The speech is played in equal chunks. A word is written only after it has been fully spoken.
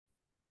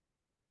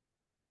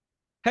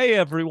Hey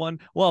everyone,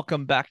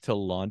 welcome back to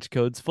Launch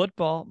Codes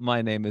Football.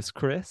 My name is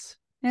Chris,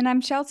 And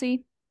I'm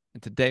Chelsea.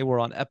 and today we're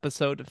on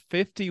episode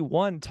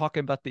 51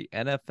 talking about the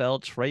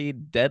NFL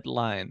trade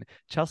deadline.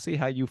 Chelsea,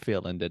 how you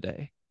feeling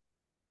today?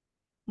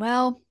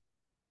 Well,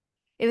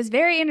 it was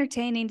very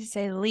entertaining to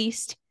say the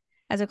least.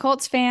 As a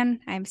Colts fan,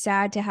 I'm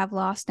sad to have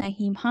lost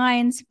Naheem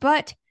Hines,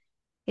 but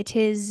it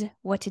is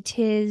what it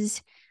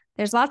is.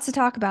 There's lots to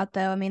talk about,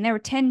 though. I mean, there were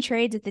 10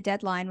 trades at the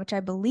deadline, which I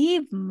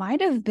believe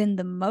might have been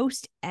the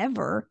most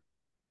ever.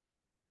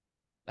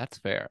 That's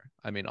fair.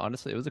 I mean,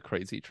 honestly, it was a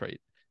crazy trade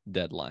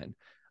deadline.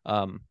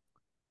 Um,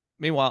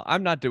 Meanwhile,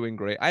 I'm not doing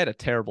great. I had a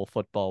terrible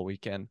football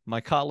weekend.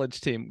 My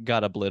college team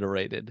got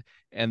obliterated,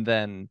 and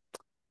then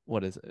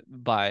what is it,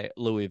 by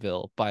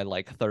Louisville by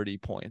like 30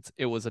 points.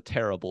 It was a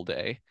terrible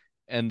day.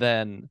 And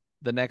then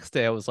the next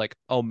day I was like,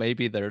 oh,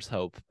 maybe there's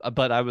hope.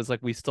 But I was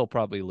like, we still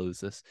probably lose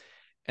this.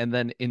 And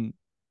then in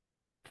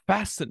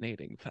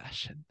fascinating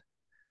fashion,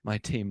 my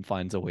team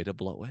finds a way to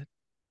blow it.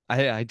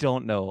 I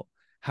don't know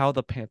how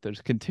the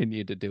Panthers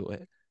continue to do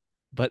it,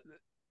 but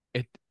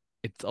it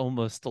it's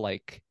almost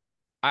like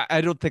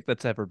I don't think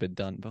that's ever been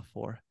done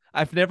before.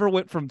 I've never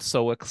went from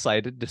so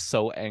excited to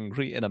so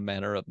angry in a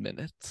matter of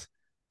minutes,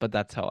 but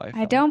that's how I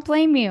I felt. don't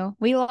blame you.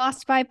 We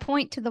lost by a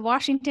point to the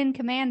Washington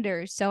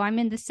Commanders, so I'm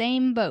in the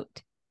same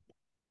boat.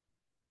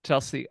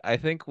 Chelsea, I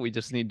think we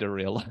just need to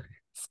realize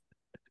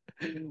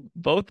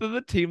both of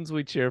the teams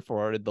we cheer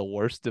for are in the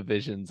worst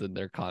divisions in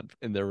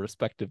their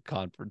respective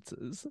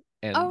conferences.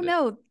 Oh And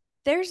no,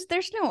 there's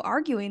no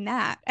arguing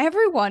that.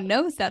 Everyone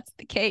knows that's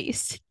the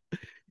case.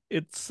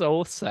 it's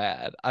so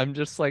sad. I'm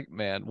just like,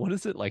 man, what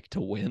is it like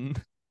to win?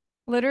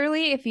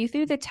 Literally, if you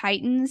threw the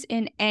Titans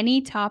in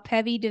any top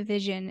heavy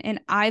division in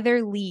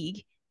either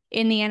league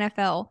in the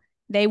NFL,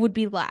 they would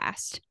be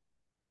last.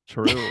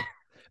 True.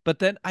 But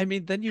then I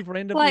mean then you've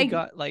randomly Like,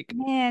 got like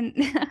man.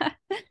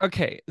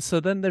 okay, so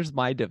then there's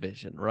my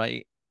division,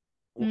 right?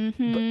 But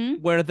Mm-hmm.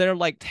 where they're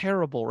like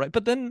terrible, right?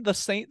 But then the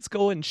Saints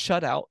go and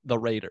shut out the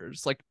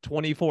Raiders like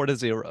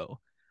 24-0.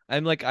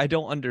 I'm like, I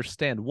don't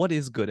understand what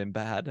is good and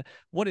bad.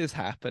 What is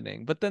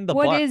happening? But then the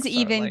What is Bucks are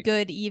even like,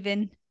 good,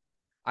 even?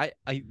 I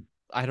I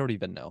I don't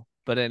even know.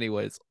 But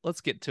anyways,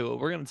 let's get to it.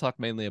 We're gonna talk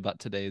mainly about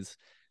today's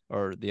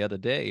or the other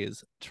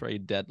day's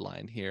trade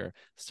deadline here,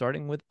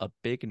 starting with a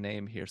big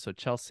name here. So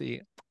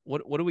Chelsea,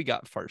 what do we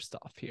got first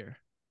off here?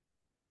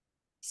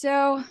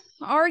 So,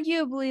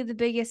 arguably the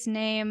biggest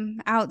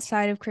name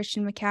outside of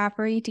Christian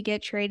McCaffrey to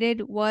get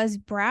traded was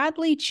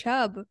Bradley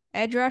Chubb,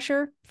 edge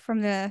rusher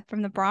from the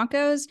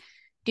Broncos.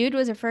 Dude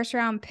was a first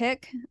round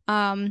pick.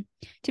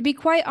 To be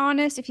quite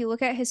honest, if you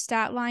look at his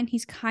stat line,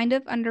 he's kind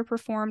of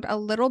underperformed a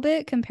little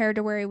bit compared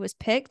to where he was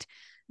picked.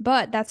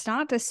 But that's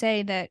not to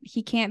say that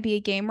he can't be a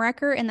game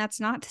wrecker, and that's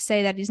not to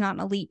say that he's not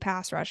an elite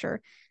pass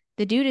rusher.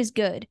 The dude is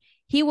good.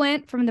 He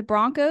went from the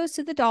Broncos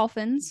to the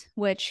Dolphins,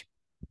 which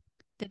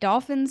the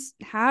Dolphins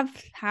have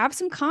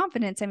some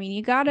confidence. I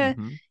mean,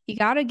 Mm-hmm. you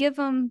gotta give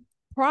them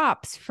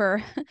props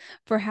for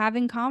for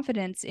having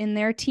confidence in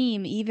their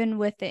team, even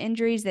with the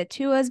injuries that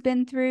Tua's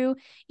been through,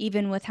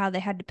 even with how they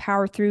had to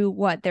power through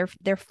what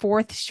their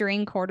fourth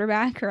string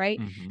quarterback, right?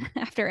 Mm-hmm.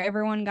 After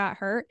everyone got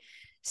hurt.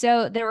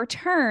 So the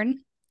return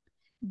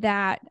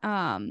that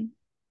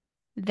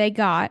they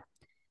got,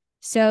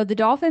 so the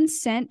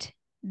Dolphins sent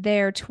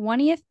their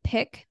 20th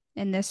pick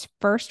in this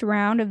first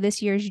round of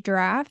this year's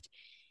draft,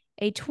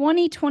 a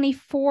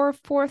 2024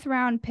 fourth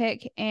round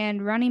pick,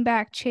 and running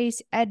back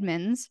Chase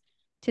Edmonds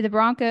to the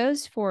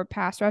Broncos for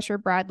pass rusher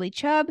Bradley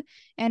Chubb,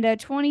 and a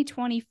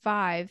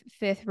 2025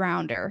 fifth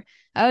rounder.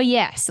 Oh,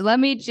 yes. Let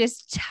me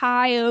just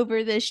tie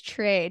over this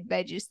trade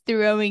by just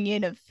throwing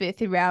in a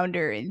fifth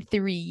rounder in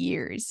 3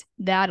 years.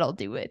 That'll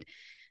do it.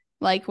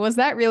 Like, was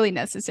that really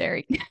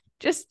necessary?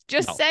 just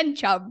No. send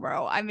Chubb,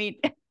 bro. I mean,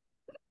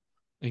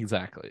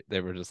 Exactly.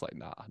 They were just like,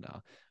 nah, nah.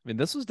 I mean,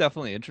 this was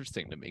definitely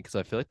interesting to me because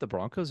I feel like the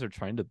Broncos are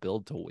trying to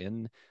build to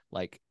win,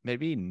 like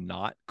maybe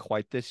not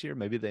quite this year.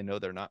 Maybe they know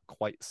they're not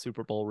quite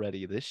Super Bowl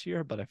ready this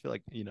year, but I feel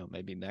like,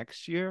 maybe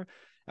next year.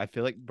 I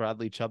feel like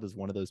Bradley Chubb is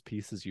one of those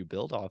pieces you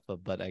build off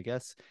of, but I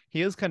guess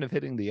he is kind of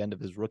hitting the end of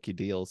his rookie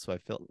deal. So I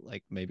feel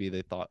like maybe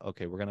they thought,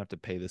 okay, we're gonna have to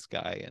pay this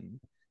guy, and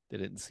they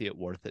didn't see it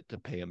worth it to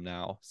pay him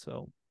now.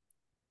 So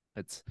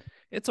it's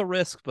it's a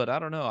risk, but I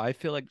don't know. I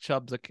feel like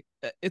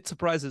it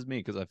surprises me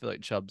because I feel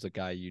like Chubb's a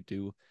guy you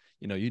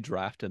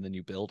draft and then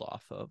you build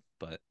off of.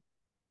 But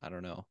I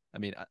don't know. I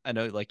mean, I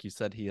know, like you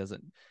said, he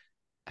hasn't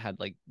had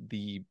like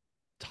the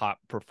top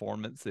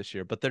performance this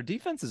year, but their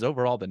defense has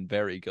overall been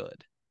very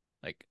good.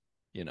 Like,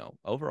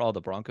 overall the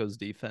Broncos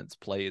defense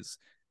plays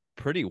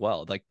pretty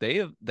well. Like they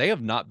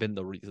have not been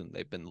the reason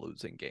they've been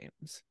losing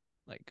games.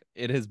 Like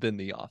it has been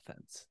the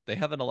offense. They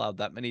haven't allowed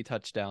that many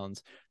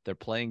touchdowns. They're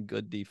playing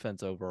good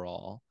defense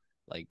overall.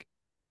 Like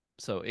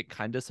so it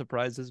kind of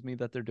surprises me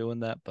that they're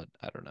doing that, but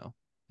I don't know.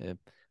 Yeah,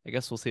 I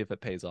guess we'll see if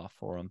it pays off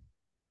for them.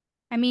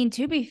 I mean,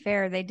 to be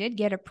fair, they did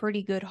get a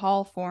pretty good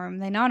haul for him.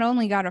 They not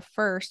only got a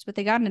first, but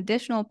they got an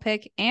additional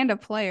pick and a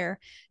player.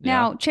 Yeah.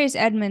 Now, Chase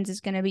Edmonds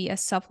is going to be a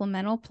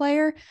supplemental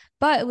player,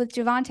 but with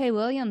Javonte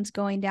Williams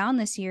going down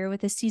this year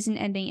with a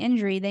season-ending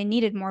injury, they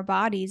needed more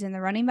bodies in the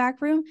running back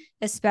room,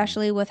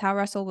 especially with how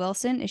Russell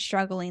Wilson is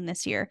struggling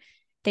this year.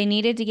 They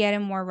needed to get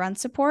him more run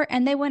support,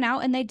 and they went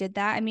out and they did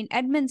that. I mean,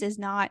 Edmonds is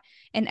not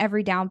an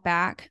every down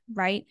back,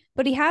 right?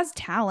 But he has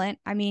talent.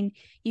 I mean,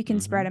 you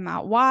can spread him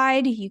out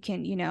wide. You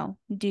can,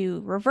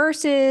 do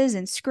reverses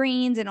and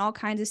screens and all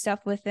kinds of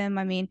stuff with him.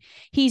 I mean,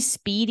 he's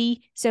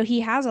speedy, so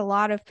he has a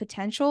lot of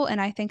potential, and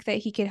I think that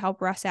he could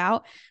help Russ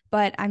out.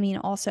 But I mean,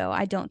 also,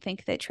 I don't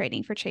think that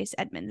trading for Chase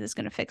Edmonds is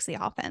going to fix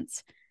the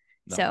offense.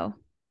 No. So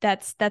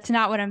that's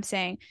not what I'm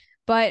saying.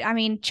 But I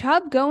mean,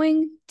 Chubb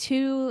going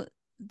to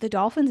the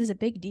Dolphins is a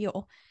big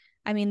deal.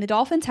 I mean, the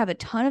Dolphins have a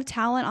ton of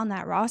talent on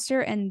that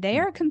roster, and they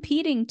are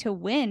competing to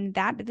win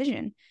that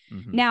division.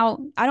 Now,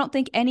 I don't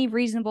think any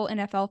reasonable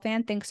NFL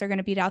fan thinks they're going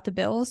to beat out the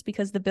Bills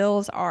because the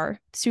Bills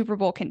are Super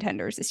Bowl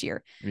contenders this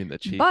year. You mean the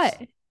Chiefs?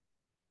 But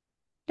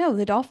no,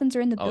 the Dolphins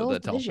are in the Bills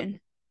division.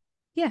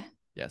 Yeah.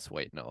 Yes.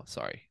 Wait. No.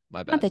 Sorry.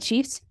 My bad. Not the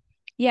Chiefs.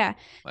 Yeah.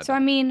 I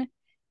mean,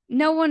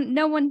 no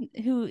one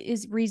who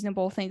is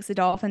reasonable thinks the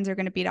Dolphins are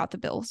going to beat out the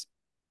Bills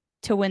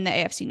to win the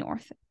AFC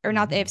North, or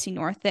not the AFC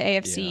North, the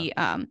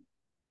AFC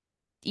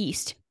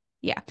East.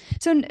 Yeah.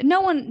 So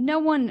no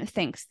one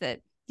thinks that,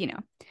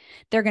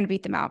 they're going to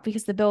beat them out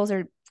because the Bills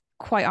are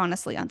quite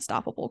honestly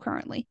unstoppable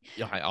currently.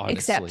 Yeah,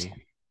 honestly.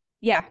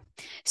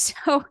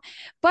 So,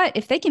 but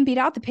if they can beat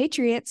out the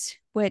Patriots,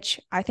 which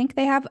I think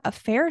they have a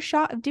fair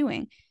shot of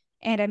doing,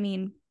 and I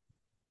mean,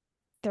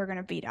 they're going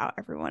to beat out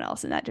everyone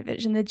else in that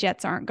division. The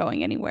Jets aren't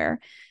going anywhere.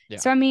 Yeah.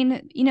 So, I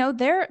mean,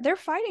 they're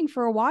fighting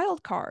for a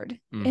wild card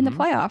in the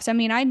playoffs. I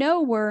mean, I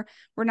know we're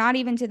not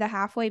even to the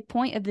halfway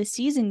point of the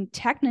season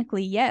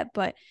technically yet,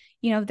 but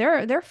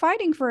they're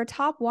fighting for a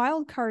top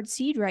wild card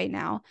seed right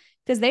now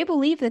because they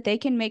believe that they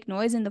can make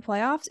noise in the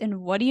playoffs.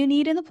 And what do you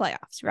need in the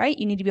playoffs, right?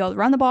 You need to be able to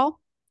run the ball.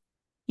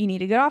 You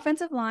need a good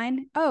offensive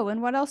line. Oh,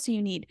 and what else do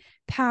you need?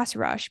 Pass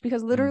rush,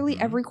 because literally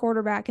every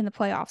quarterback in the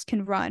playoffs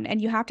can run,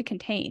 and you have to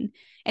contain.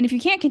 And if you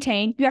can't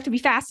contain, you have to be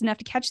fast enough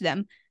to catch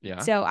them. Yeah.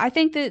 So I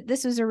think that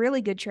this was a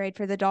really good trade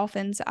for the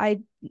Dolphins. I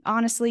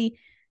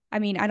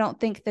don't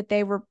think that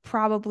they were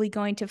probably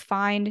going to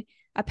find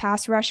a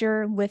pass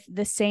rusher with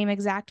the same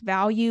exact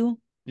value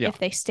if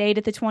they stayed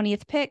at the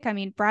 20th pick. I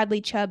mean,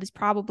 Bradley Chubb is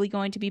probably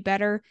going to be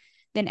better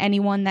than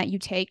anyone that you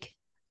take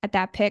at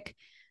that pick.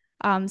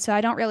 So I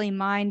don't really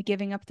mind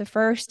giving up the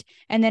first.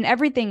 And then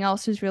everything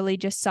else was really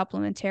just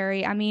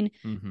supplementary. I mean,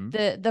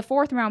 the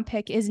fourth round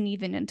pick isn't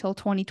even until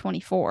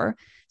 2024.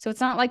 So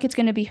it's not like it's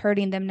going to be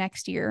hurting them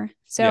next year.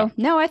 So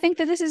no, I think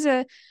that this is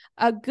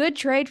a good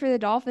trade for the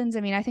Dolphins.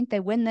 I mean, I think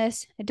they win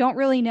this. I don't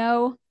really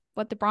know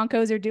what the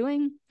Broncos are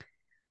doing.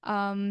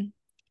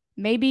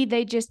 Maybe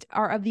they just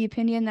are of the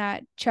opinion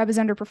that Chubb is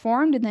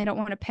underperformed and they don't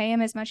want to pay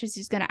him as much as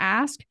he's going to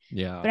ask.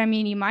 Yeah. But I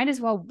mean, you might as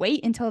well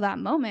wait until that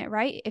moment,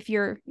 right? If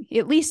you're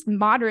at least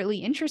moderately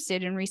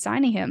interested in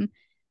re-signing him,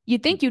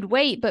 you'd think you'd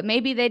wait, but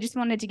maybe they just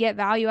wanted to get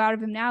value out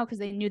of him now because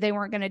they knew they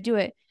weren't going to do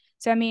it.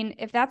 So, I mean,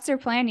 if that's their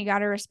plan, you got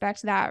to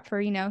respect that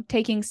for,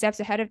 taking steps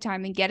ahead of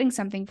time and getting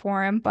something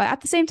for him. But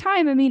at the same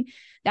time, I mean,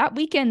 that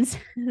weakens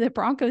the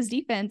Broncos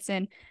defense,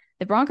 and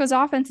the Broncos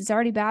offense is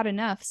already bad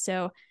enough.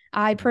 So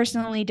I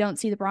personally don't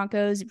see the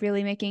Broncos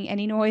really making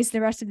any noise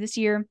the rest of this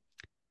year,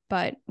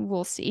 but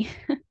we'll see.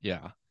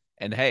 Yeah.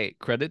 And hey,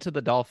 credit to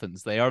the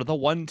Dolphins. They are the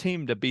one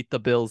team to beat the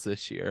Bills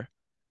this year.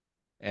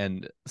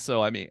 And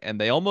so, I mean, and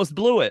they almost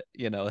blew it,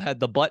 had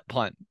the butt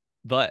punt,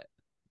 but,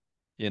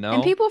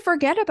 And people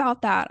forget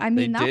about that. I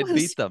mean, they did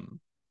beat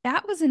them.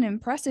 That was an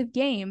impressive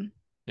game.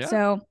 Yeah.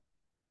 So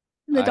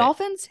the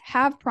Dolphins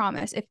have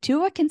promise. If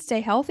Tua can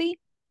stay healthy,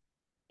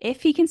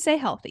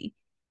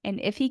 and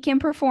if he can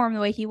perform the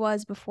way he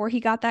was before he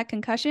got that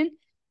concussion,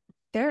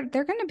 they're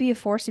going to be a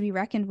force to be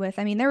reckoned with.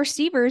 I mean, their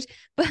receivers,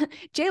 but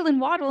Jalen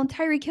Waddle and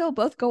Tyreek Hill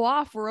both go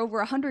off for over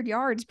 100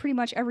 yards pretty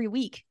much every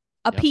week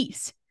a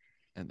piece.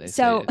 And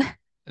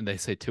they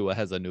say Tua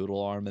has a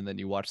noodle arm, and then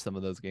you watch some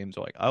of those games,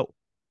 you're like, oh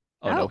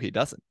no, he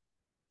doesn't.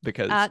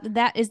 Because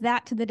that is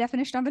to the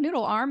definition of a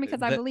noodle arm,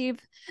 because I believe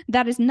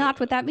that is not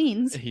what that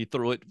means. He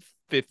threw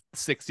it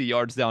 60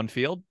 yards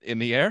downfield in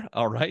the air.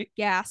 All right.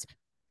 Gasp.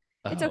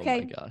 It's okay.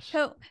 Oh my gosh.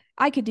 So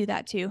I could do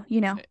that too,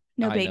 no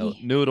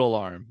biggie. Noodle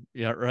arm.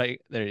 Yeah, right.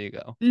 There you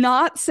go.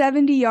 Not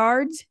 70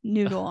 yards,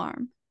 noodle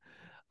arm.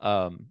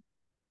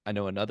 I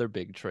know another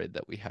big trade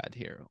that we had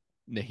here.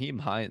 Nyheim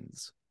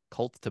Hines,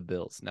 Colts to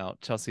Bills. Now,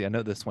 Chelsea, I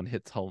know this one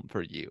hits home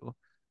for you.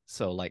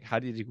 So, how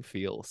did you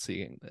feel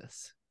seeing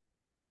this?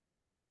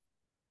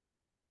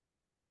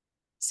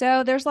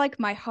 So there's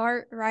my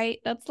heart, right?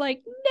 That's no,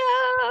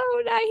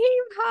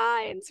 Nyheim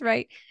Hines,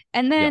 right?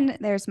 And then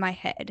there's my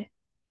head.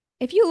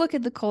 If you look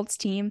at the Colts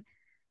team,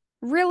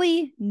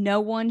 really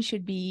no one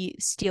should be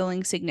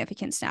stealing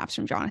significant snaps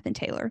from Jonathan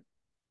Taylor.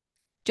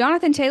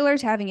 Jonathan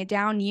Taylor's having a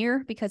down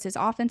year because his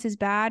offense is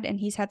bad and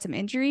he's had some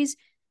injuries.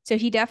 So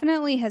he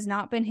definitely has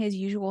not been his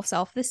usual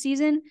self this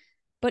season.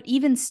 but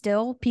even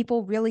still,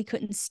 people really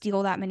couldn't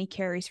steal that many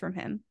carries from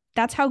him.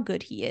 That's how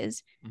good he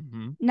is.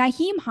 Mm-hmm.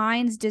 Nyheim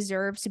Hines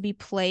deserves to be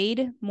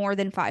played more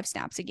than 5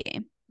 snaps a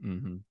game.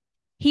 Mm-hmm.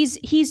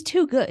 He's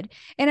too good.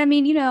 And I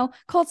mean,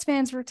 Colts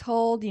fans were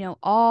told,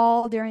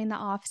 all during the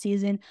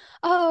offseason,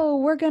 oh,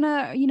 we're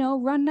gonna,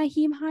 run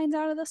Nyheim Hines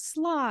out of the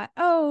slot.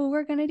 Oh,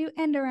 we're gonna do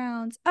end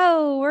arounds.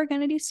 Oh, we're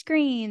gonna do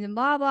screens and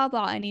blah, blah,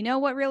 blah. And you know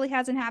what really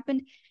hasn't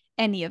happened?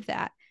 Any of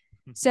that.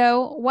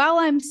 So while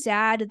I'm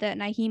sad that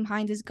Nyheim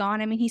Hines is gone,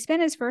 I mean, he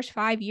spent his first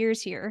 5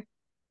 years here.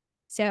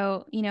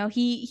 So,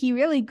 he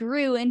really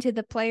grew into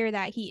the player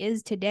that he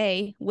is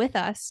today with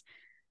us.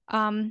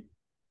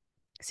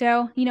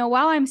 So,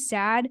 while I'm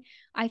sad,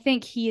 I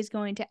think he is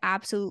going to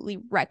absolutely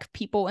wreck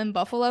people in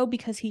Buffalo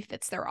because he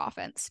fits their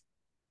offense.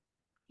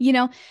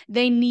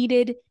 They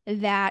needed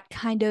that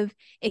kind of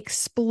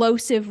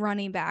explosive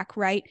running back,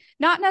 right?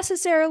 Not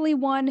necessarily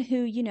one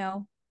who,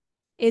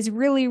 is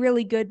really,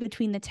 really good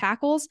between the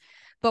tackles,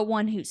 but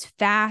one who's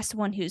fast,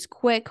 one who's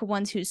quick,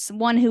 one who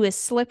is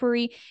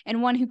slippery,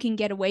 and one who can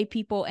get away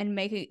people and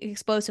make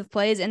explosive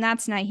plays. And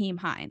that's Nyheim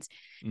Hines.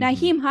 Mm-hmm.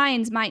 Nyheim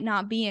Hines might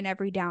not be an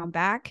every down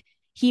back.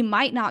 He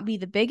might not be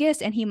the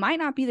biggest and he might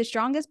not be the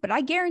strongest, but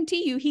I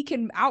guarantee you he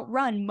can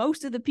outrun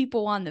most of the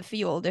people on the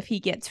field if he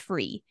gets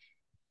free.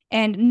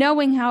 And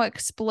knowing how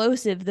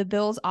explosive the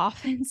Bills'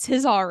 offense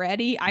is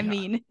already, I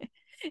mean,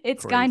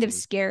 it's Crazy. kind of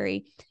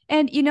scary.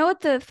 And you know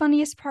what the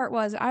funniest part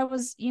was? I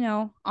was,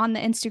 on the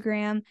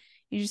Instagram,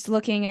 you're just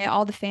looking at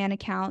all the fan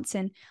accounts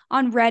and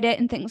on Reddit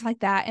and things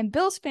like that. And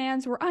Bills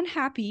fans were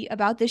unhappy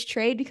about this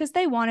trade because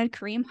they wanted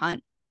Kareem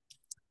Hunt.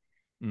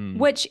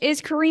 Which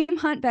is Kareem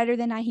Hunt better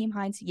than Nyheim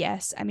Hines?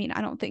 Yes. I mean, I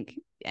don't think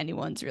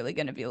anyone's really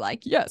going to be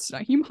like, yes,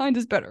 Nyheim Hines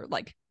is better.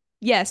 Like,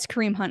 yes,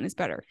 Kareem Hunt is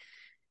better.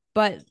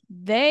 But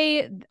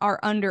they are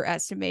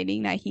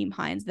underestimating Nyheim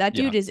Hines. That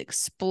dude is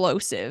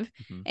explosive,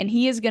 and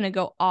he is going to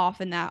go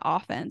off in that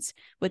offense.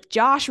 With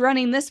Josh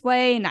running this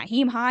way,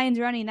 Nyheim Hines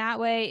running that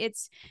way,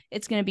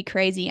 it's going to be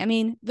crazy. I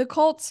mean, the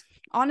Colts,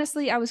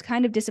 honestly, I was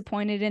kind of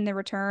disappointed in the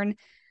return.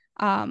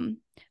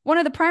 One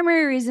of the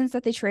primary reasons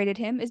that they traded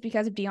him is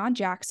because of Deon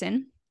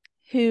Jackson,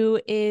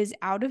 who is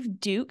out of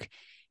Duke.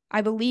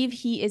 I believe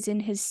he is in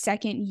his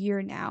 2nd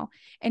year now,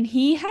 and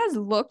he has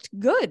looked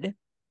good,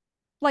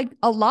 like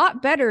a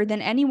lot better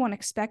than anyone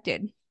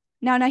expected.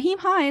 Now, Nyheim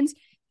Hines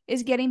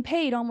is getting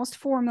paid almost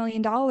 $4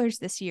 million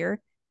this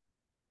year.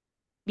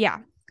 Yeah,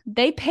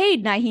 they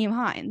paid Nyheim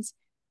Hines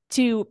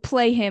to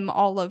play him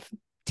all of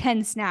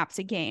 10 snaps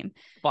a game.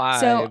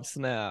 5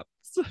 snaps,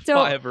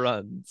 5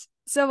 runs.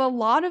 So a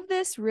lot of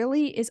this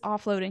really is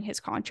offloading his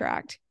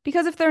contract,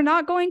 because if they're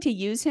not going to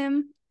use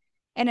him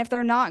and if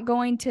they're not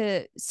going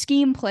to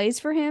scheme plays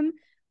for him,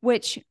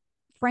 which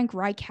Frank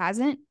Reich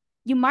hasn't,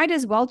 you might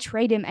as well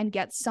trade him and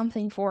get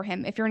something for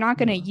him if you're not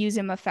going to use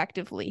him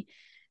effectively.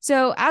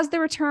 So as the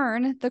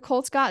return, the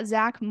Colts got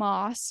Zach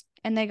Moss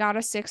and they got a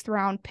 6th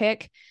round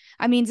pick.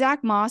 I mean,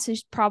 Zach Moss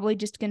is probably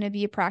just going to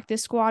be a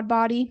practice squad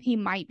body. He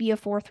might be a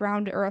 4th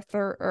round or a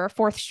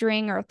 4th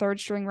string or a 3rd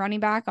string running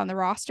back on the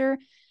roster.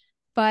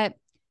 But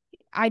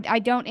I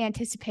don't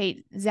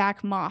anticipate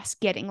Zach Moss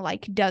getting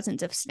like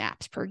dozens of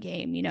snaps per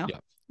game, Yeah.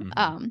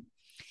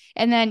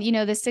 And then,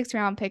 the 6th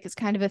round pick is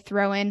kind of a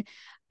throw in.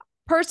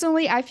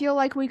 Personally, I feel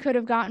like we could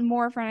have gotten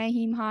more for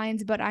Nyheim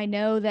Hines, but I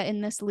know that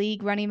in this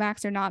league, running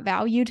backs are not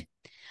valued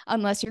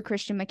unless you're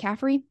Christian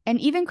McCaffrey. And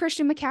even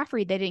Christian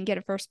McCaffrey, they didn't get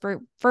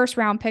a first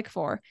round pick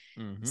for.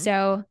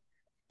 So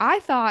I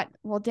thought,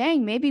 well,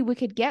 dang, maybe we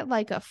could get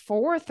like a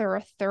 4th or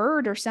a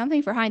 3rd or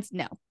something for Hines.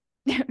 No.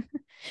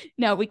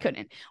 No, we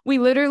couldn't. We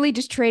literally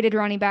just traded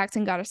running backs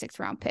and got a 6th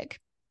round pick.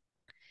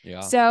 Yeah.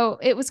 So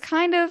it was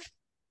kind of,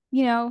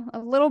 a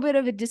little bit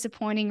of a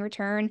disappointing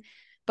return,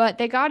 but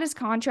they got his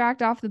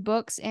contract off the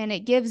books and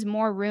it gives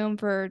more room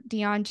for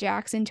Deon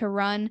Jackson to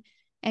run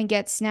and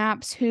get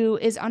snaps, who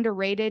is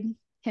underrated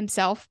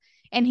himself,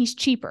 and he's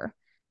cheaper.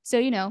 So,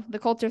 the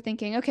Colts are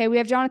thinking, okay, we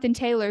have Jonathan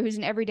Taylor, who's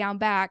an every down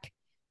back.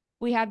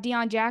 We have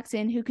Deon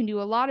Jackson, who can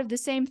do a lot of the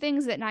same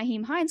things that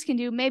Nyheim Hines can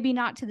do, maybe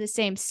not to the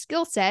same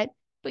skill set,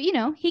 but,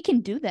 he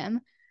can do them.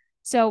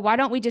 So why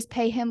don't we just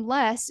pay him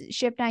less,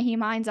 ship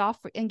Nyheim Hines off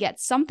and get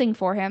something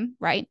for him,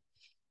 right?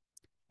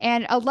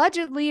 And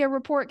allegedly a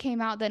report came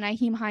out that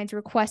Nyheim Hines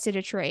requested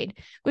a trade,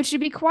 which, to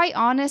be quite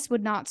honest,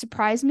 would not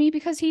surprise me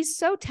because he's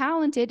so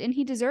talented and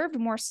he deserved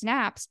more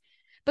snaps.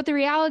 But the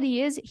reality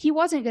is he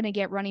wasn't going to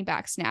get running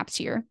back snaps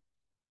here.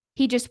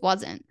 He just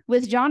wasn't.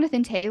 With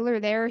Jonathan Taylor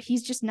there,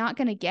 he's just not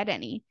going to get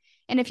any.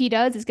 And if he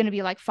does, it's going to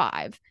be like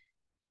 5.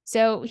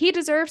 So he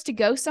deserves to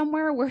go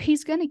somewhere where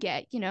he's going to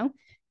get,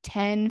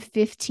 10,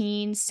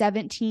 15,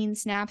 17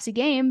 snaps a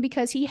game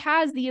because he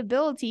has the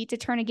ability to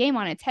turn a game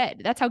on its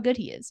head. That's how good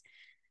he is.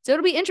 So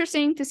it'll be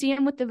interesting to see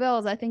him with the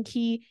Bills. I think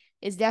he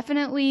is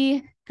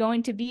definitely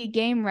going to be a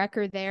game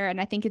wrecker there, and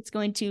I think it's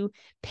going to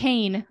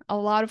pain a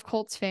lot of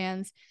Colts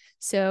fans.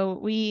 So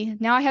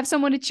now I have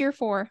someone to cheer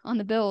for on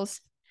the Bills.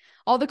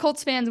 All the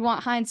Colts fans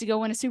want Hines to go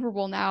win a Super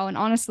Bowl now, and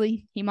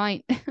honestly, he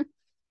might.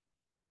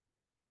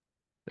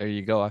 There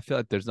you go. I feel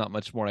like there's not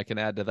much more I can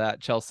add to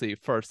that. Chelsea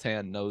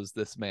firsthand knows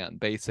this man,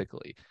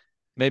 basically.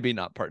 Maybe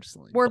not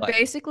personally, We're but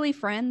basically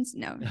friends.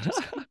 No,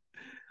 just kidding.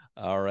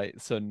 all right.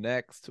 So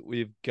next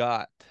we've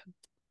got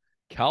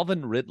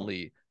Calvin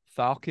Ridley,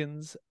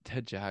 Falcons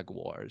to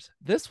Jaguars.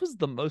 This was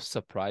the most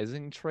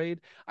surprising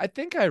trade. I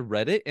think I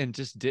read it and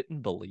just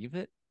didn't believe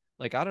it.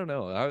 Like, I don't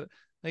know.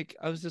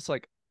 I was just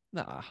like,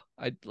 nah.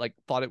 I like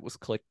thought it was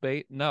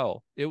clickbait.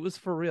 No, it was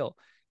for real.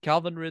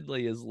 Calvin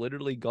Ridley is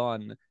literally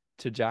gone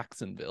to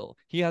Jacksonville.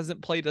 He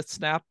hasn't played a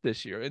snap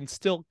this year and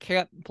still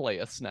can't play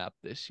a snap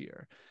this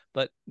year.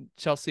 But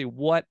Chelsea,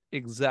 what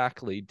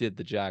exactly did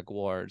the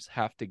Jaguars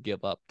have to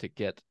give up to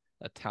get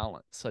a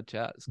talent such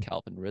as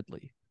Calvin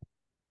Ridley?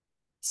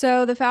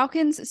 So the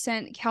Falcons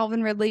sent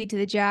Calvin Ridley to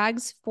the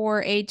Jags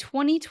for a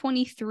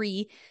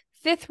 2023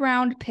 fifth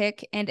round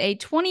pick and a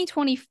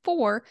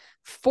 2024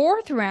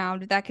 fourth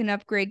round that can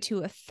upgrade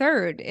to a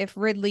third if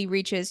Ridley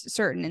reaches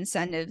certain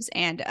incentives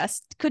and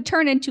could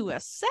turn into a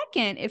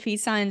second if he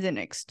signs an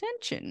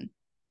extension.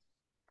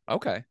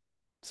 Okay.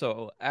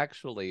 So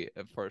actually,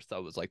 at first I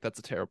was like, that's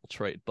a terrible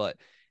trade, but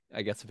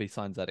I guess if he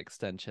signs that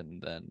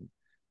extension, then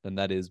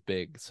that is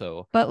big.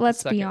 So But a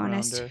let's be second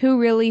honest, rounder. who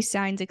really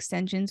signs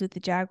extensions with the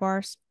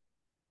Jaguars?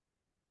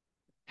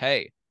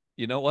 Hey,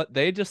 you know what?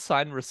 They just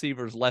sign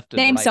receivers left and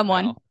Name right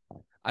someone. now.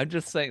 I'm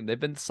just saying they've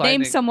been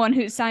Name signing. someone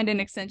who signed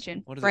an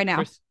extension What is right it, now.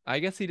 Chris? I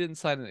guess he didn't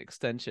sign an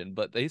extension,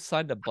 but they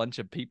signed a bunch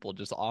of people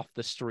just off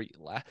the street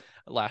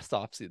last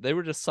offseason. They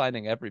were just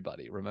signing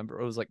everybody.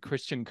 Remember, it was like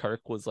Christian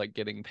Kirk was like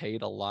getting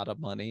paid a lot of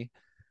money.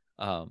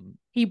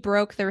 He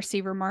broke the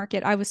receiver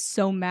market. I was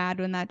so mad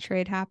when that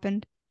trade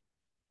happened.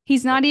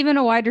 He's but not even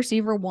a wide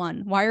receiver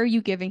one. Why are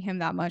you giving him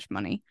that much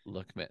money?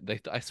 look, man,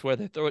 I swear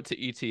they throw it to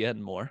ETN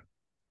more.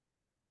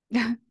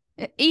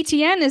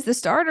 ETN is the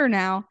starter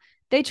now.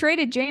 They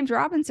traded James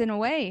Robinson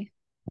away,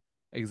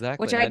 which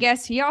Exactly. I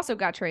guess he also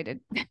got traded.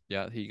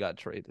 Yeah, he got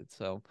traded.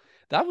 So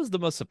that was the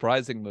most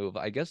surprising move.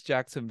 I guess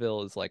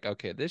Jacksonville is like,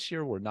 okay, this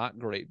year we're not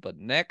great, but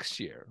next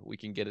year we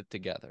can get it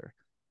together.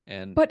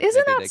 And But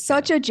isn't maybe that they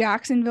such can. a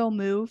Jacksonville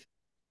move?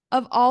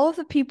 Of all of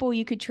the people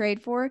you could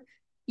trade for,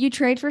 you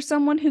trade for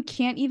someone who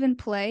can't even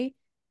play.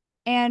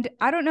 And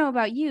I don't know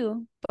about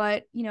you,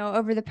 but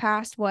over the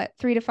past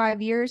 3 to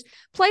 5 years,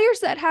 players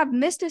that have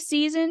missed a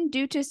season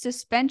due to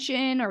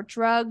suspension or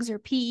drugs or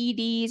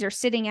PEDs or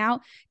sitting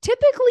out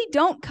typically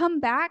don't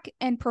come back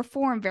and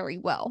perform very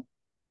well.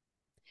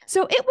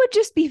 So it would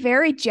just be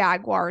very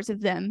Jaguars of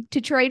them to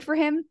trade for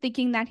him,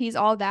 thinking that he's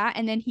all that,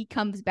 and then he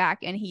comes back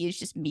and he is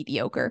just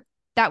mediocre.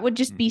 That would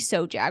just be Mhm.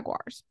 so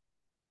Jaguars.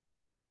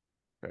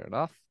 Fair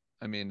enough.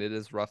 I mean, it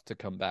is rough to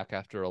come back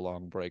after a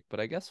long break, but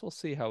I guess we'll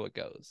see how it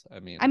goes. I I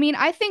mean, mean,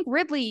 I think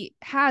Ridley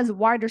has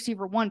wide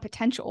receiver one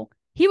potential.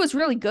 He was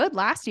really good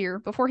last year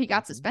before he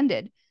got mhm.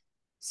 suspended.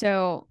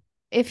 So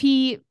if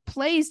he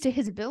plays to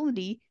his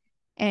ability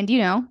and,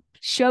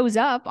 shows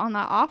up on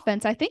that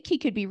offense, I think he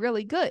could be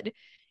really good.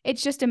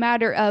 It's just a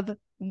matter of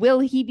will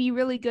he be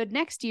really good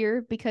next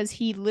year because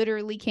he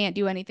literally can't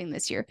do anything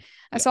this year.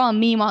 I Yeah. saw a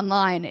meme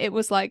online. It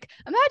was like,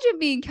 imagine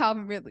being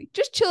Calvin Ridley,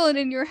 just chilling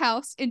in your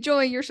house,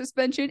 enjoying your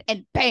suspension,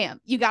 and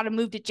bam, you got to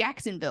move to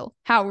Jacksonville.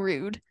 How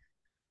rude.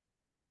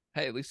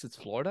 Hey, at least it's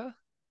Florida.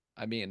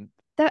 I mean,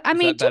 I is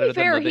mean, that to be better than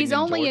fair, living he's in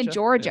only in Georgia,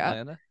 Georgia.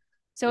 Atlanta?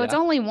 So it's Yeah,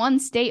 only one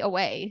state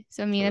away.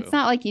 So I mean, it's true.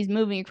 not like he's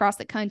moving across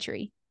the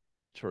country.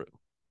 True.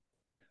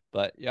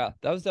 But yeah,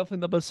 that was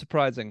definitely the most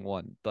surprising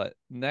one. But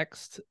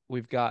next,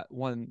 we've got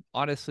one,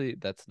 honestly,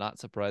 that's not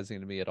surprising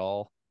to me at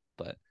all.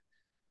 But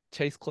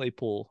Chase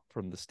Claypool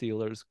from the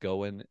Steelers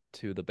going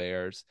to the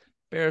Bears.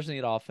 Bears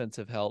need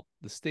offensive help.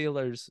 The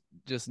Steelers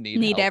just need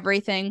Need help.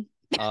 everything.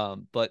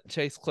 But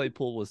Chase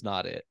Claypool was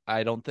not it.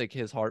 I don't think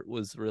his heart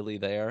was really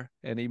there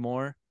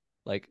anymore.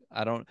 Like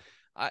I don't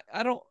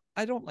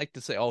like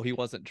to say, oh, he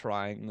wasn't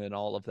trying and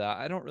all of that.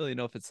 I don't really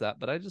know if it's that,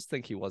 but I just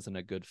think he wasn't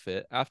a good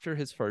fit. After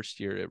his first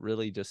year, it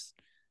really just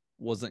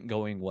wasn't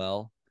going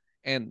well.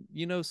 And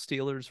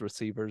Steelers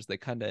receivers, they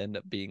kind of end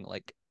up being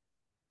like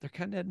there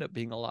kind of end up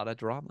being a lot of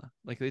drama.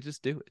 Like they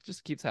just do. It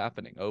just keeps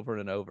happening over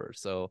and over.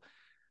 So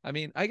I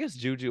mean, I guess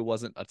Juju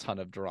wasn't a ton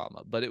of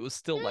drama, but it was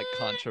still like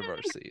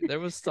controversy. There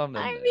was some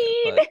in I there,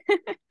 but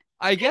mean,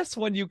 I guess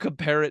when you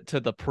compare it to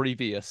the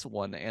previous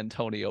one,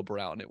 Antonio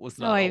Brown, it was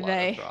not a oy lot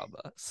of vey.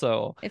 drama.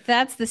 So, If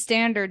that's the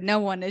standard, no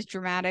one is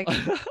dramatic.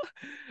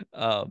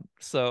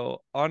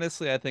 so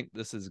honestly, I think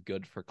this is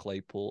good for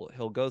Claypool.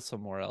 He'll go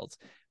somewhere else.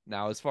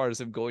 Now, as far as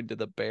him going to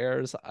the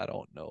Bears, I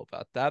don't know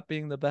about that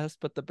being the best,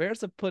 but the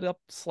Bears have put up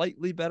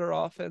slightly better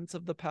offense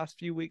of the past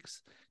few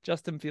weeks.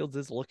 Justin Fields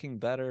is looking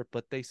better,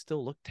 but they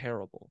still look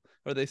terrible,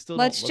 or they still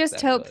don't Let's look just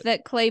that hope good.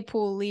 that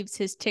Claypool leaves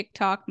his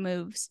TikTok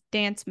moves,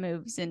 dance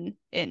moves in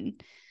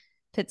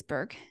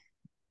Pittsburgh.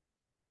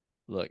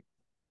 Look,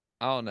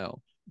 I don't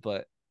know,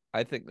 but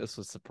I think this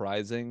was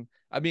surprising.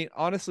 I mean,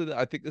 honestly,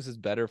 I think this is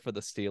better for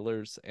the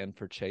Steelers and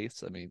for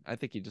Chase. I mean, I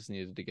think he just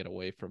needed to get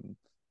away from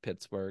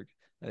Pittsburgh.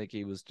 I think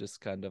he was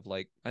just kind of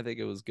like, I think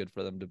it was good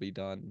for them to be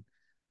done.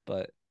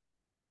 But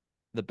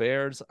the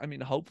Bears, I mean,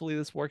 hopefully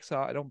this works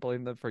out. I don't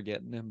blame them for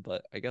getting him,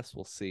 but I guess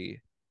we'll see,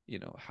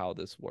 how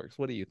this works.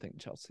 What do you think,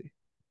 Chelsea?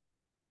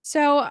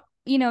 So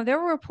there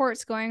were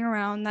reports going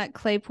around that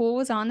Claypool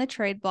was on the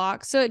trade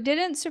block. So it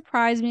didn't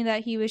surprise me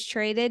that he was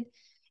traded.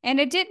 And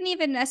it didn't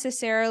even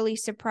necessarily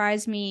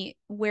surprise me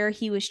where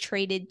he was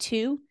traded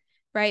to,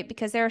 right?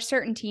 Because there are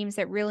certain teams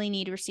that really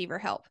need receiver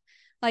help.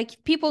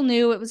 Like people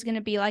knew it was going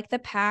to be like the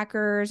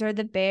Packers or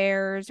the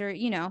Bears or,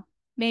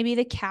 maybe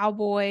the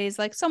Cowboys,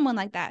 like someone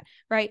like that,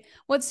 right?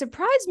 What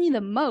surprised me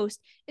the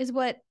most is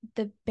what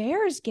the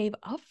Bears gave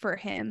up for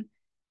him.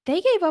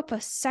 They gave up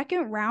a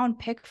second-round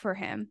pick for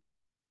him.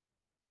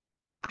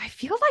 I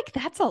feel like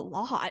that's a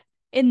lot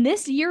in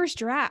this year's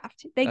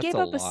draft. They That's gave a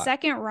up a lot.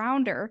 second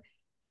rounder.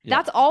 Yeah.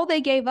 That's all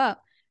they gave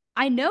up.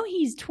 I know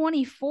he's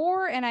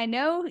 24 and I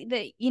know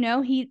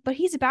that, but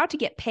he's about to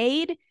get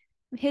paid.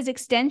 His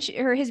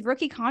extension or his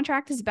rookie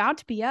contract is about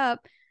to be up.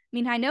 I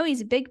mean, I know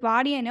he's a big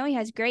body. I know he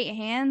has great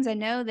hands. I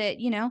know that,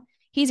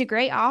 he's a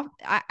great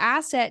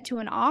asset to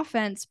an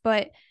offense,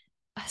 but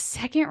a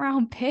second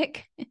round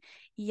pick,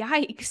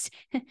 yikes.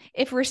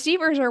 If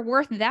receivers are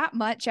worth that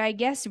much, I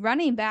guess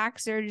running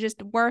backs are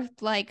just worth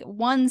like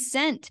 1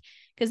 cent,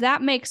 because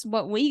that makes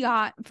what we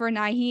got for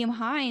Nyheim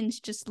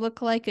Hines just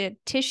look like a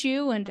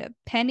tissue and a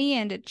penny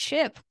and a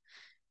chip.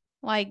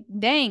 Like,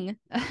 dang,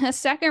 a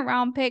second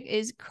round pick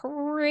is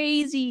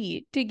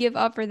crazy to give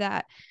up for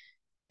that,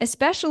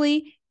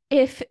 especially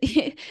if,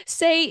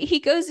 say, he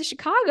goes to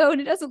Chicago and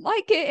he doesn't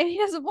like it and he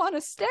doesn't want to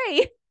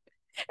stay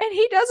and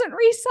he doesn't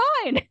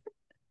re-sign.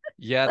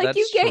 Yeah, Like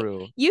that's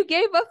true. you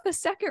gave up a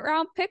second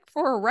round pick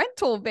for a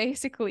rental,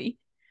 basically,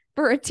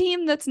 for a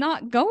team that's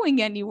not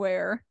going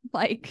anywhere.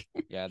 Like,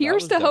 Yeah, that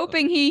here's was to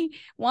hoping definitely he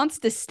wants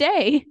to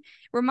stay.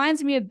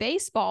 Reminds me of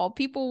baseball.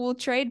 People will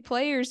trade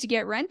players to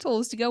get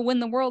rentals to go win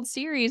the World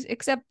Series,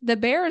 except the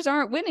Bears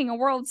aren't winning a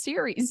World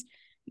Series,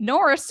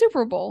 nor a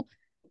Super Bowl,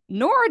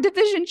 nor a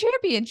division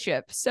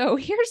championship. So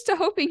here's to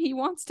hoping he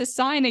wants to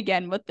sign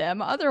again with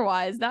them.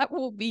 Otherwise, that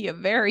will be a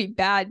very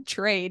bad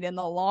trade in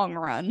the long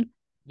run.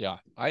 Yeah,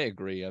 I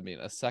agree. I mean,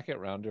 a second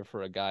rounder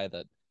for a guy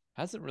that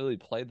hasn't really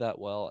played that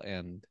well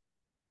and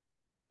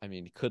I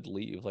mean, could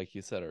leave like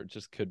you said or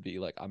just could be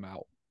like I'm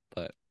out.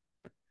 But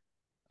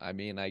I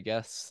mean, I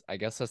guess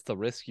that's the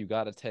risk you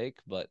got to take,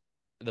 but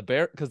the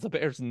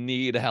Bears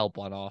need help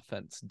on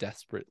offense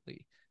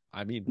desperately.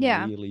 I mean,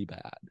 Yeah. really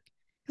bad.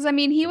 Because, I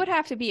mean, he would So,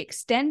 have to be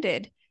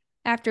extended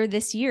after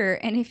this year.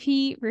 And if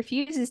he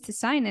refuses to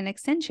sign an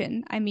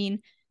extension, I mean,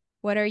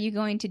 what are you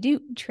going to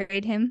do?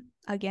 Trade him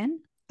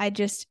again?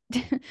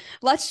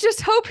 Let's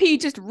just hope he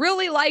just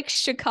really likes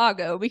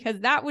Chicago,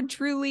 because that would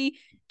truly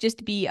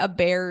just be a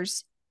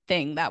Bears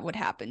thing that would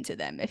happen to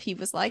them if he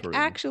was like, true.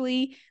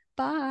 actually,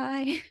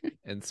 bye.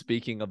 And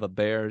speaking of a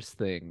Bears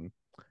thing,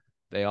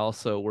 they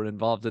also were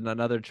involved in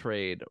another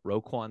trade.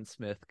 Roquan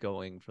Smith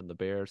going from the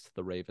Bears to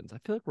the Ravens. I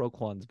feel like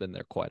Roquan's been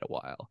there quite a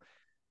while.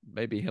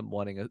 Maybe him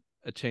wanting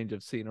a change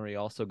of scenery,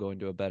 also going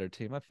to a better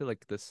team. I feel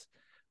like this.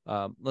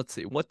 Let's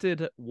see. What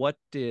did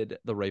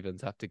the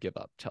Ravens have to give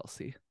up,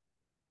 Chelsea?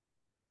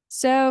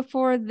 So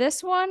for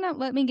this one,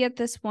 let me get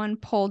this one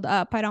pulled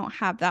up. I don't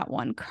have that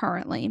one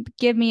currently.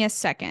 Give me a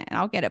second and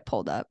I'll get it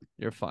pulled up.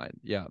 You're fine.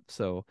 Yeah.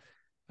 So,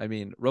 I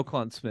mean,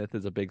 Roquan Smith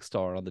is a big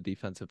star on the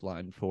defensive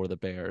line for the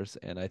Bears,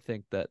 and I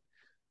think that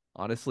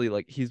honestly,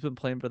 like he's been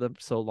playing for them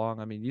so long.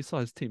 I mean, you saw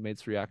his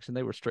teammates' reaction;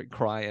 they were straight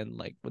crying,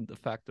 like when the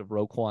fact of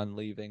Roquan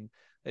leaving.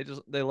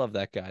 They love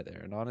that guy there,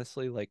 and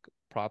honestly, like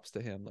props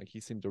to him. Like he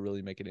seemed to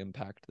really make an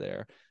impact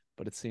there.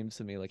 But it seems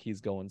to me like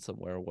he's going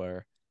somewhere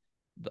where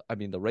I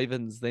mean, the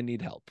Ravens, they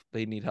need help.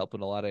 They need help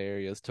in a lot of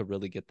areas to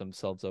really get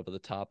themselves over the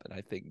top. And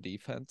I think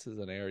defense is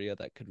an area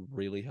that could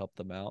really help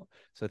them out.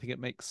 So I think it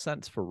makes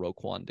sense for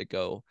Roquan to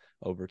go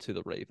over to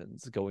the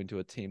Ravens, going to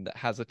a team that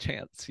has a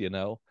chance.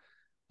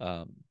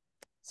 Um,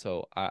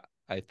 so I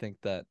think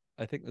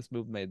this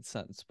move made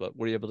sense. But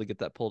were you able to get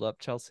that pulled up,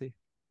 Chelsea?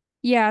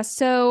 Yeah,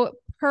 so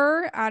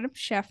per Adam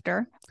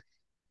Schefter,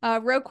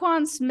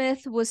 Roquan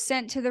Smith was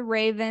sent to the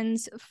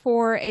Ravens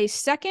for a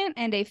second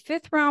and a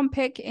fifth round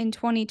pick in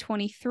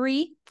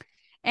 2023.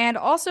 And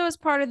also, as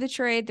part of the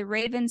trade, the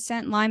Ravens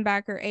sent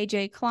linebacker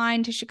AJ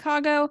Klein to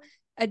Chicago.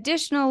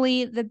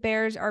 Additionally, the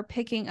Bears are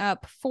picking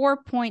up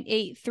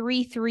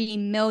 $4.833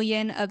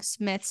 million of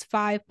Smith's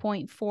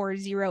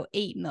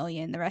 $5.408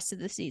 million the rest of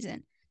the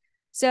season.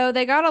 So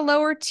they got a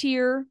lower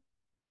tier,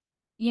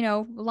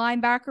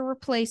 linebacker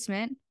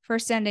replacement for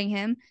sending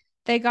him.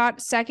 They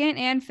got second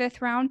and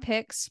fifth round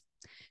picks.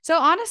 So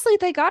honestly,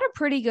 they got a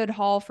pretty good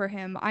haul for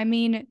him. I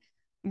mean,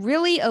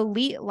 really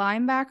elite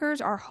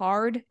linebackers are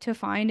hard to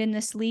find in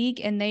this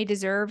league, and they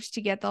deserved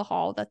to get the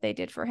haul that they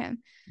did for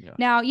him. Yeah.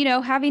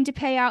 Now, having to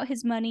pay out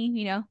his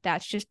money,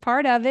 that's just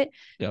part of it.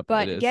 Yep, it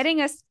But is.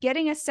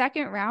 getting a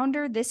second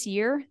rounder this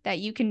year that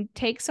you can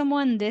take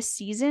someone this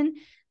season,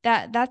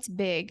 that's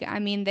big. I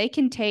mean, they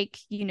can take,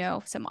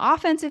 some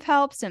offensive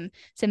help, some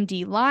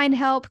D line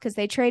help, because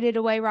they traded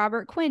away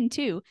Robert Quinn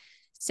too.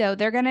 So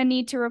they're going to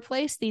need to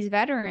replace these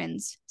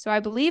veterans. So I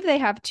believe they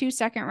have 2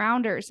 second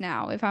rounders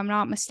now, if I'm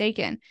not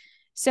mistaken.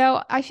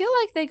 So I feel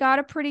like they got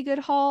a pretty good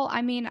haul.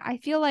 I mean, I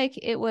feel like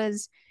it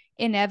was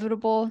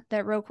inevitable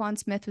that Roquan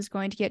Smith was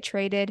going to get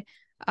traded.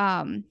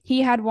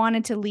 He had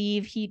wanted to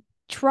leave. He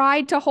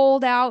tried to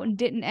hold out and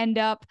didn't end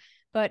up,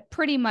 but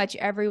pretty much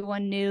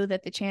everyone knew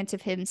that the chance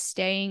of him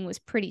staying was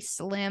pretty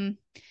slim.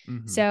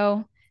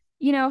 So,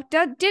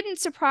 that didn't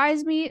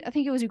surprise me. I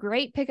think it was a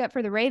great pickup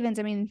for the Ravens.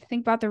 I mean,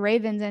 think about the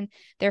Ravens and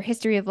their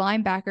history of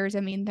linebackers. I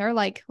mean, they're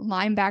like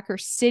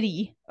linebacker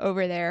city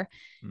over there.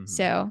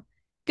 So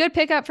good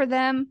pickup for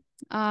them.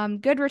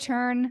 Good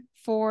return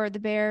for the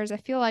Bears. I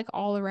feel like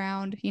all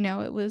around,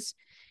 it was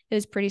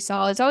pretty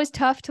solid. It's always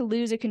tough to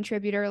lose a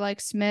contributor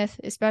like Smith,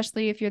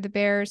 especially if you're the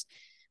Bears,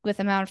 with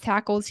the amount of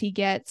tackles he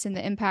gets and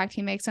the impact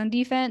he makes on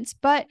defense.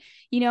 But,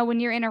 when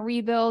you're in a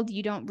rebuild,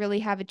 you don't really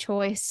have a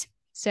choice.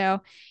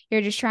 So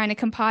you're just trying to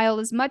compile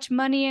as much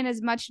money and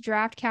as much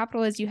draft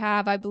capital as you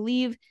have. I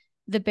believe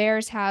the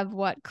Bears have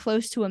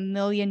close to $1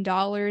 million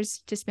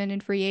to spend in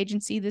free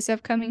agency this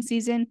upcoming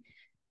season.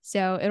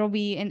 So it'll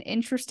be an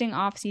interesting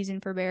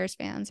offseason for Bears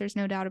fans. There's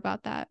no doubt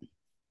about that.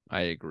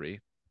 I agree.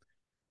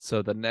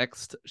 So the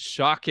next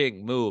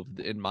shocking move,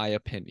 in my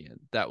opinion,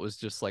 that was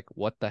just like,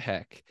 what the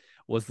heck,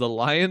 was the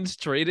Lions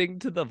trading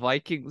to the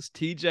Vikings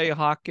TJ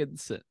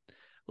Hawkinson.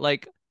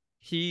 Like,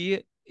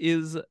 he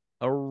is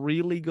a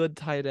really good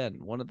tight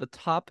end, one of the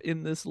top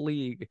in this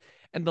league,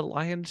 and the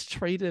Lions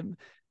trade him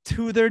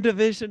to their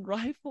division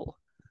rival.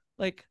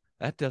 Like,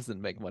 that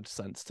doesn't make much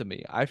sense to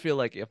me. I feel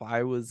like if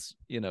I was,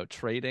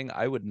 trading,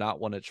 I would not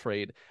want to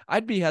trade.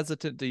 I'd be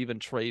hesitant to even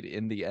trade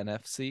in the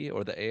NFC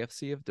or the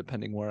AFC,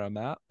 depending where I'm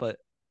at, but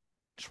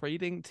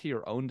trading to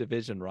your own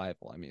division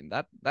rival, I mean,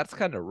 that's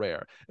kind of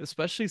rare,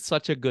 especially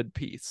such a good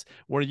piece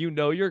where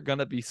you're going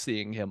to be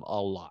seeing him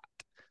a lot.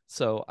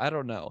 So I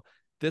don't know.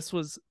 This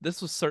was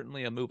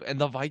certainly a move, and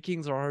the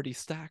Vikings are already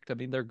stacked. I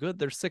mean, they're good.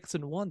 They're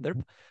 6-1.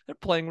 They're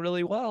playing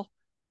really well.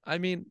 I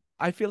mean,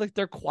 I feel like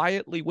they're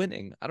quietly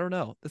winning. I don't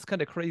know. That's kind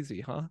of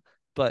crazy, huh?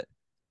 But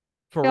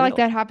for I feel real, like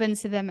that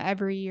happens to them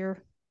every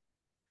year.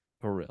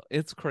 For real,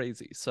 it's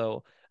crazy.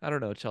 So I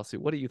don't know, Chelsea.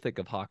 What do you think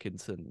of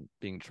Hawkinson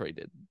being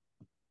traded?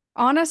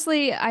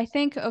 Honestly, I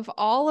think of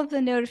all of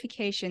the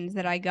notifications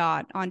that I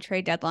got on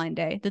trade deadline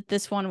day, that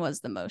this one was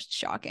the most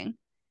shocking.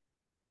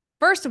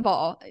 First of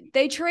all,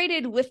 they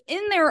traded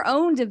within their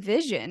own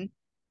division.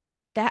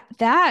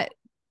 That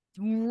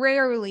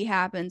rarely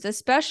happens,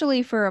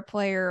 especially for a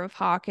player of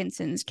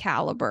Hawkinson's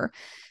caliber.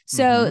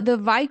 So the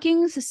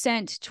Vikings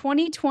sent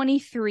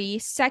 2023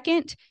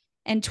 second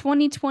and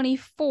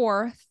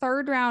 2024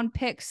 third round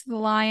picks to the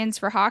Lions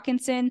for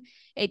Hawkinson,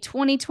 a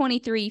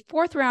 2023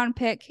 fourth round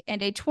pick,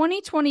 and a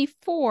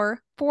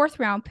 2024 fourth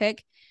round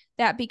pick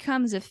that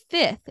becomes a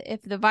fifth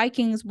if the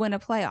Vikings win a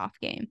playoff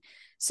game.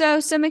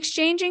 So some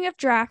exchanging of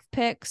draft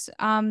picks.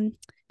 The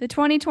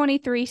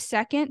 2023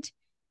 second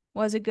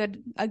was a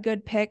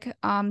good pick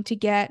to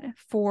get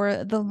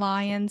for the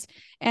Lions.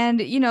 And,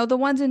 the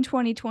ones in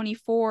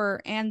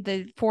 2024 and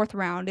the fourth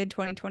round in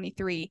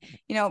 2023,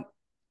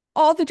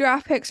 all the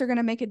draft picks are going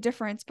to make a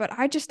difference. But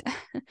I just,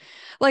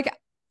 like,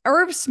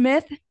 Irv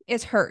Smith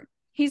is hurt.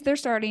 He's their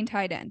starting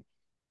tight end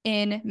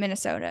in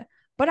Minnesota.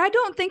 But I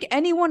don't think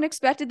anyone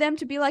expected them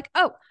to be like,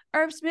 oh,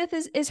 Irv Smith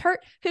is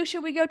hurt. Who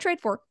should we go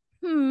trade for?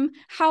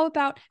 How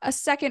about a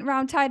second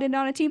round tight end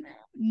on a team?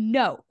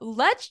 No,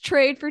 let's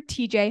trade for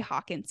TJ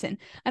Hawkinson.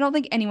 I don't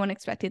think anyone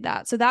expected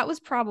that. So that was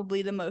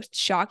probably the most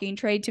shocking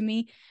trade to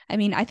me. I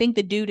mean, I think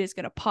the dude is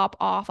going to pop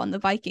off on the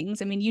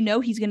Vikings. I mean,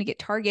 he's going to get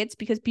targets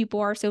because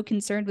people are so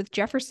concerned with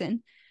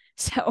Jefferson.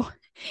 So,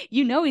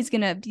 he's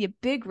going to be a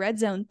big red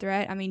zone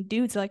threat. I mean,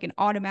 dude's like an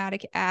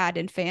automatic ad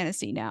in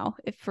fantasy now,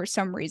 if for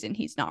some reason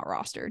he's not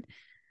rostered.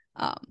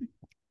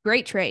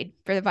 Great trade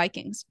for the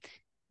Vikings.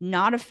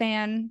 Not a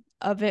fan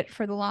of it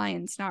for the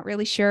Lions. Not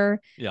really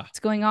sure what's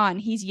going on.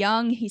 He's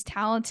young. He's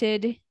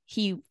talented.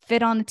 He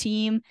fit on the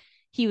team.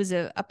 He was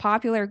a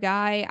popular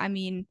guy. I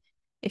mean,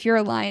 if you're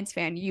a Lions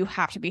fan, you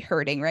have to be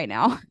hurting right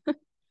now.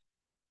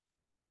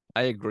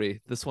 I agree.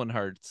 This one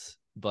hurts,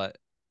 but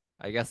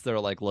I guess they're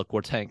like, look,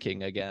 we're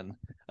tanking again.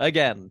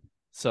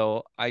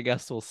 So I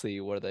guess we'll see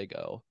where they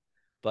go.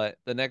 But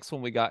the next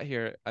one we got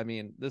here, I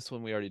mean, this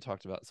one we already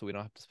talked about, so we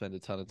don't have to spend a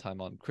ton of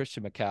time on.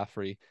 Christian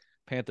McCaffrey,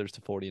 Panthers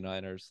to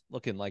 49ers,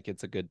 looking like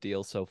it's a good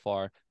deal so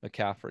far.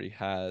 McCaffrey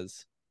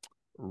has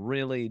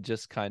really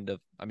just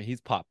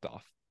he's popped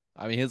off.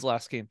 I mean, his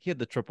last game, he had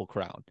the Triple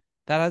Crown.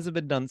 That hasn't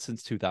been done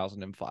since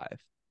 2005.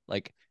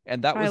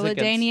 And that was against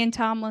LaDainian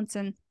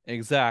Tomlinson.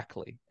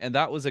 Exactly. And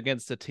that was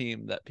against a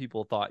team that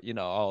people thought, they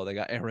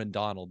got Aaron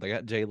Donald, they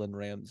got Jalen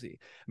Ramsey.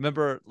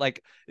 Remember,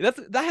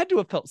 that had to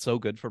have felt so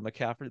good for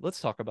McCaffrey.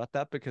 Let's talk about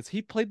that, because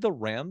he played the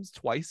Rams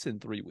twice in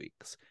 3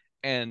 weeks.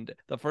 And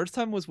the first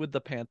time was with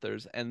the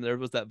Panthers, and there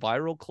was that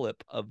viral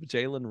clip of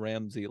Jalen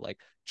Ramsey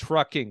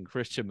trucking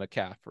Christian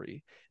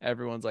McCaffrey.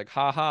 Everyone's like,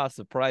 ha ha,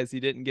 surprised he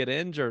didn't get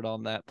injured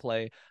on that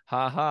play.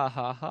 Ha ha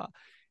ha ha.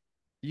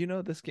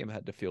 This game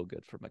had to feel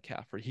good for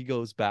McCaffrey. He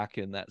goes back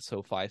in that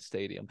SoFi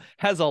Stadium,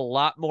 has a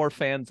lot more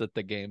fans at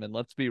the game, and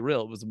let's be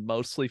real, it was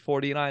mostly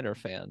 49er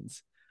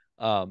fans.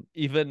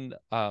 Even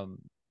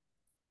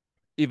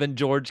Even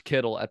George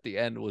Kittle at the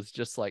end was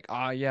just like,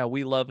 yeah,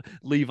 we love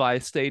Levi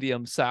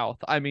Stadium South.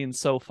 I mean,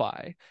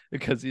 SoFi,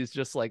 because he's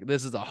just like,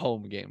 this is a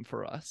home game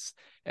for us.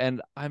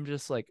 And I'm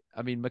just like,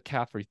 I mean,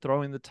 McCaffrey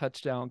throwing the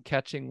touchdown,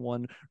 catching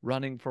one,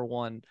 running for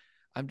one.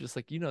 I'm just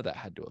like, that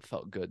had to have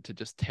felt good to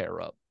just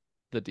tear up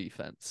the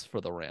defense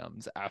for the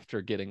Rams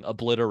after getting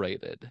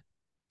obliterated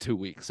 2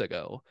 weeks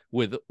ago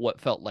with what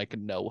felt like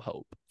no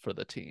hope for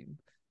the team.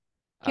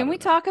 Can we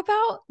talk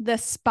about the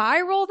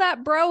spiral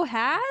that bro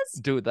has?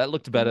 Dude, that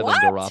looked better than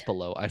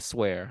Garoppolo. I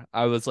swear.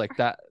 I was like,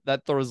 that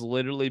throw is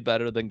literally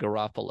better than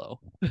Garoppolo.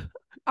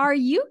 Are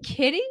you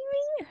kidding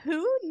me?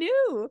 Who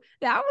knew?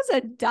 That was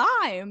a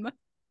dime.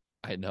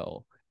 I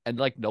know. And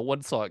like no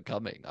one saw it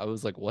coming. I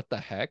was like, what the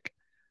heck?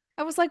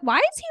 I was like, why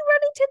is he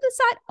running to the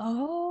side?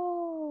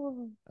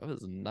 Oh. That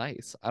was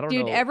nice. I don't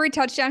know. Dude, every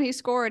touchdown he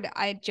scored,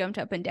 I jumped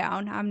up and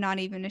down. I'm not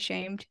even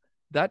ashamed.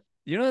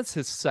 That's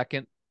his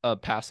second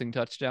passing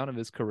touchdown of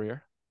his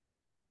career.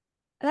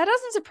 That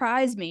doesn't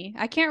surprise me.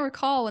 I can't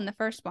recall when the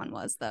first one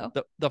was, though.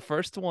 The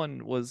first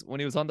one was when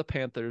he was on the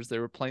Panthers. They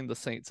were playing the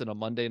Saints in a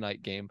Monday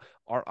night game.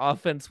 Our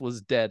offense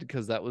was dead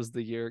because that was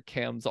the year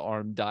Cam's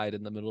arm died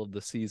in the middle of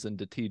the season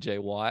to TJ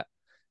Watt.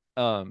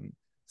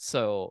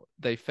 So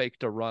they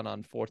faked a run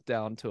on fourth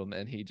down to him,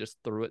 and he just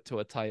threw it to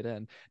a tight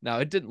end. Now,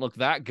 it didn't look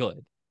that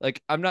good.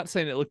 Like, I'm not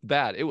saying it looked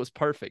bad. It was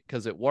perfect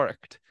because it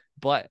worked.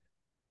 But,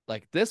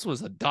 like, this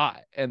was a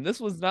dot. And this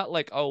was not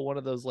like, one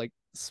of those, like,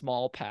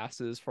 small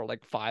passes for,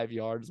 like, 5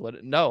 yards.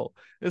 No,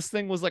 this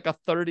thing was like a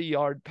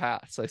 30-yard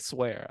pass, I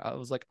swear. I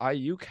was like,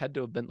 Ayuk had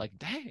to have been like,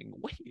 dang,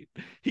 wait,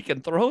 he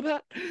can throw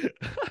that?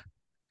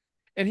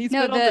 And he's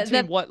been on the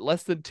team,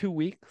 less than 2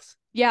 weeks?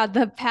 Yeah,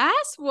 the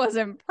pass was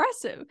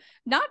impressive.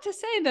 Not to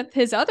say that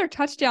his other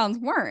touchdowns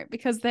weren't,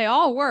 because they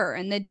all were,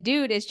 and the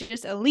dude is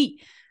just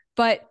elite.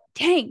 But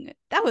dang,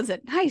 that was a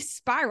nice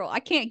spiral. I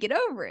can't get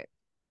over it.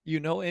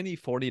 Any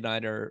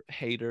 49er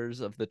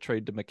haters of the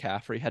trade to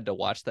McCaffrey had to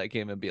watch that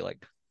game and be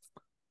like,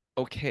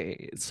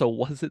 okay, so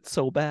was it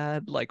so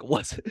bad? Like,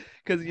 was it?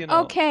 Because,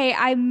 Okay,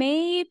 I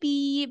may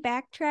be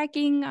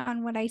backtracking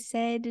on what I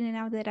said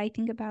now that I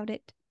think about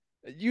it.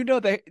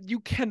 That you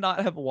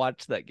cannot have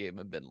watched that game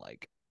and been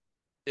like,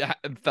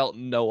 felt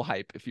no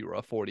hype if you were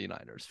a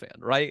 49ers fan,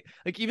 right?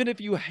 Like, even if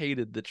you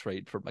hated the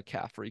trade for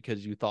McCaffrey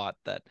because you thought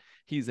that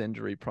he's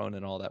injury prone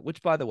and all that,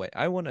 which, by the way,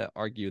 I want to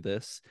argue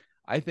this.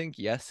 I think,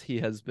 yes, he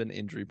has been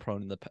injury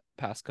prone in the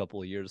past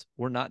couple of years.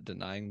 We're not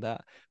denying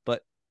that.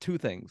 But two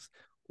things.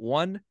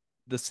 One,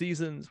 the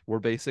seasons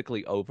were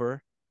basically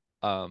over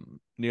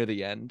near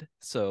the end.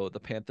 So the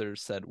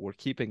Panthers said, we're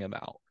keeping him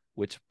out,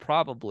 which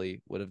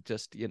probably would have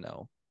just,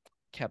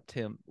 kept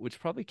him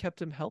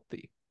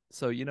healthy.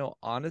 So,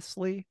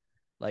 honestly,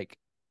 like,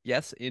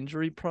 yes,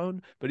 injury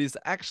prone, but he's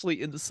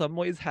actually in some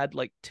ways had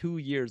like 2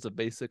 years of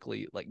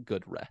basically like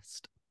good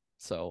rest.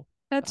 So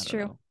that's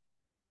true.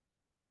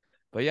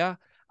 But yeah,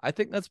 I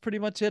think that's pretty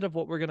much it of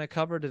what we're going to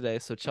cover today.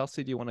 So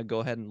Chelsea, do you want to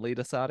go ahead and lead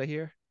us out of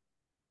here?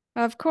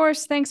 Of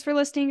course. Thanks for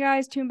listening,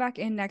 guys. Tune back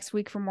in next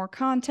week for more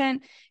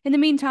content. In the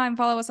meantime,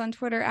 follow us on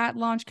Twitter at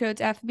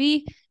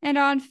LaunchCodesFB and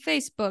on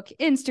Facebook,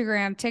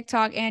 Instagram,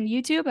 TikTok, and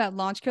YouTube at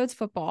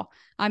LaunchCodesFootball.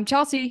 I'm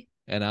Chelsea.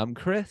 And I'm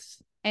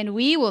Chris. And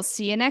we will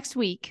see you next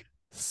week.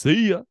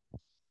 See ya.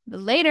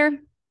 Later.